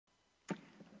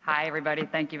Hi, everybody.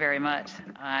 Thank you very much.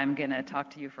 I'm going to talk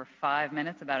to you for 5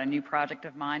 minutes about a new project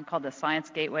of mine called the Science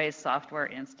Gateways Software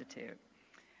Institute.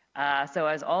 So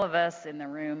as all of us in the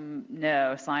room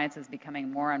know, science is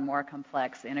becoming more and more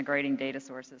complex, integrating data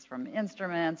sources from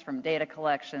instruments, from data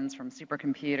collections, from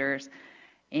supercomputers.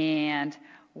 And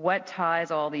what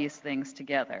ties all these things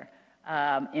together?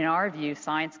 In our view,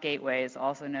 science gateways,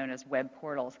 also known as web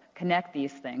portals, connect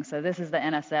these things. So this is the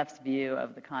NSF's view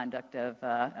of the conduct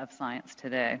of science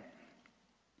today.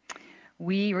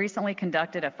 We recently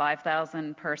conducted a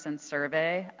 5,000-person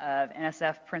survey of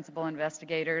NSF principal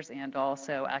investigators and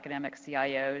also academic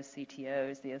CIOs,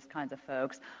 CTOs, these kinds of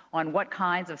folks, on what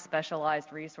kinds of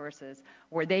specialized resources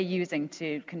were they using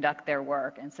to conduct their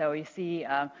work. And so we see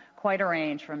quite a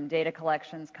range from data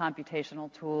collections,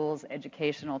 computational tools,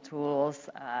 educational tools,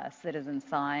 citizen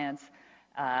science,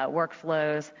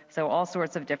 workflows, so all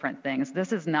sorts of different things.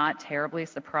 This is not terribly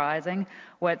surprising.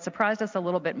 What surprised us a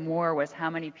little bit more was how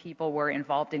many people were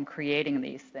involved in creating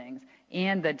these things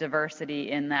and the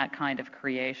diversity in that kind of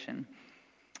creation.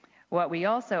 What we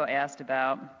also asked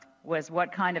about was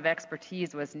what kind of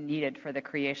expertise was needed for the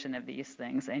creation of these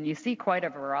things. And you see quite a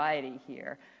variety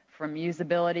here, from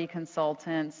usability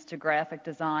consultants to graphic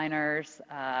designers,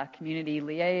 community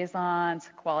liaisons,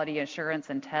 quality assurance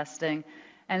and testing.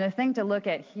 And the thing to look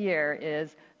at here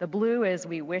is the blue is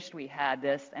we wished we had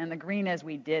this, and the green is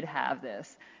we did have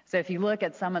this. So if you look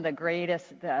at some of the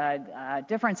greatest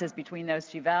differences between those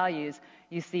two values,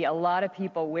 you see a lot of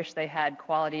people wish they had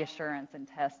quality assurance and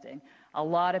testing. A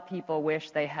lot of people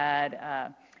wish they had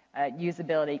a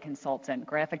usability consultant,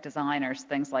 graphic designers,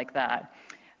 things like that.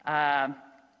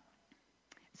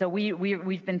 So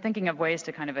we've been thinking of ways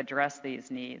to kind of address these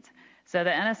needs. So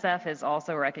the NSF is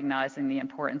also recognizing the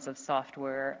importance of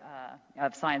software,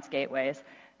 of science gateways.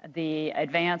 The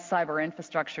Advanced Cyber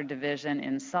Infrastructure Division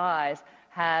in SISE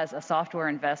has a software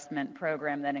investment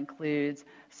program that includes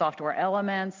software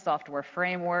elements, software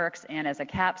frameworks, and as a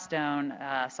capstone,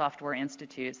 software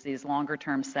institutes, these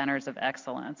longer-term centers of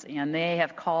excellence. And they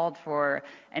have called for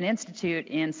an institute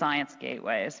in science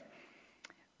gateways.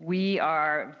 We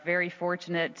are very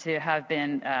fortunate to have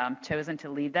been chosen to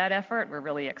lead that effort. We're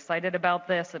really excited about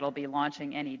this. It'll be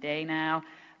launching any day now.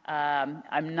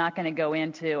 I'm not going to go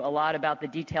into a lot about the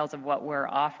details of what we're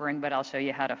offering, but I'll show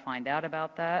you how to find out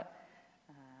about that.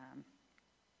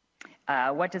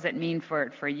 What does it mean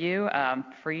for you?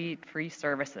 Free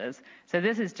services. So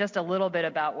this is just a little bit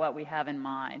about what we have in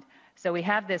mind. So we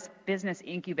have this business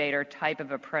incubator type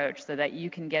of approach so that you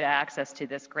can get access to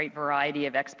this great variety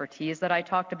of expertise that I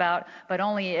talked about, but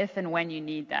only if and when you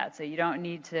need that. So you don't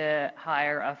need to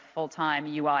hire a full-time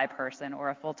UI person or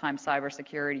a full-time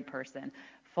cybersecurity person,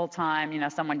 full-time,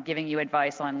 someone giving you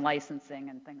advice on licensing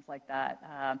and things like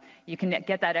that. You can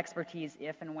get that expertise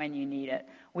if and when you need it.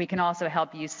 We can also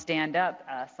help you stand up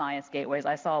science gateways.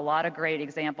 I saw a lot of great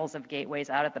examples of gateways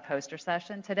out at the poster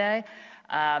session today.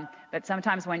 But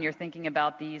sometimes when you're thinking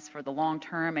about these for the long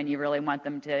term and you really want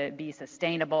them to be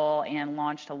sustainable and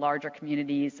launch to larger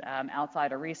communities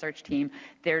outside a research team,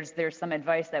 there's some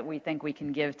advice that we think we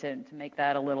can give to make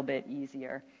that a little bit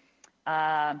easier.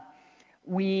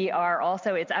 We are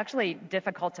also, it's actually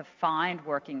difficult to find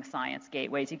working science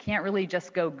gateways. You can't really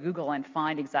just go Google and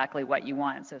find exactly what you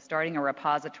want. So starting a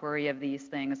repository of these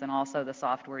things and also the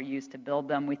software used to build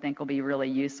them, we think will be really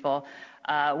useful.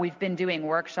 We've been doing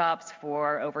workshops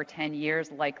for over 10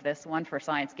 years like this one for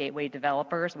science gateway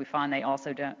developers. We find they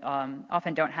also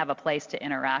often don't have a place to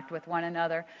interact with one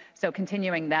another. So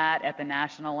continuing that at the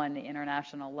national and the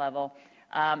international level.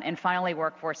 And finally,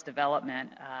 workforce development.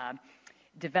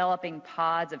 Developing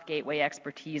pods of gateway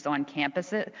expertise on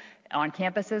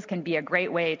campuses can be a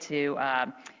great way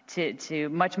to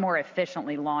much more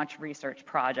efficiently launch research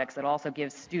projects. It also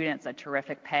gives students a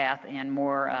terrific path and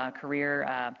more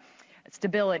career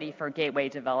stability for gateway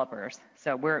developers.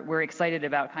 So we're excited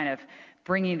about kind of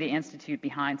bringing the Institute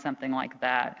behind something like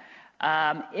that.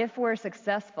 If we're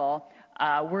successful,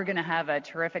 we're going to have a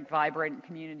terrific, vibrant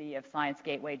community of science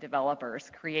gateway developers.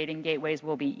 Creating gateways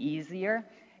will be easier.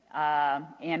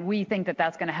 And we think that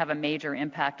that's going to have a major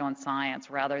impact on science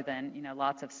rather than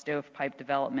lots of stovepipe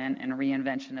development and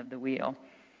reinvention of the wheel.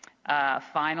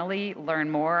 Finally,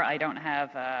 learn more. I don't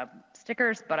have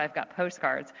stickers, but I've got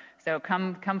postcards. So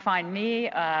come find me.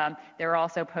 There are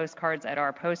also postcards at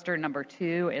our poster number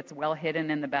 2. It's well hidden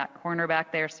in the back corner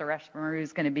back there. Suresh Maru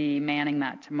is going to be manning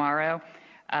that tomorrow.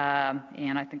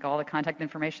 And I think all the contact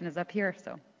information is up here.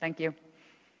 So thank you.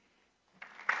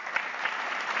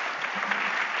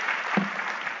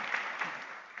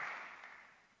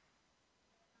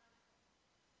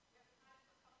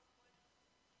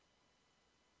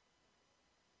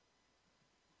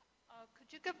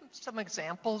 Could you give some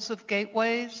examples of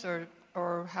gateways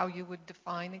or how you would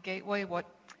define a gateway? What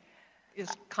is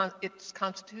it's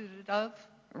constituted of?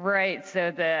 Right.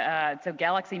 So so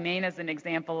Galaxy Main is an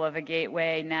example of a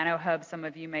gateway. NanoHub, some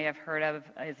of you may have heard of,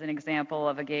 is an example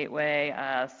of a gateway.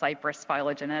 Cypress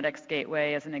Phylogenetics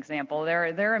Gateway is an example.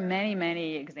 There are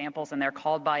many examples, and they're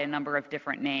called by a number of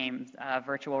different names.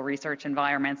 Virtual research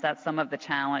environments. That's some of the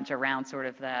challenge around sort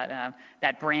of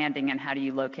that branding and how do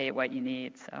you locate what you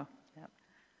need. So.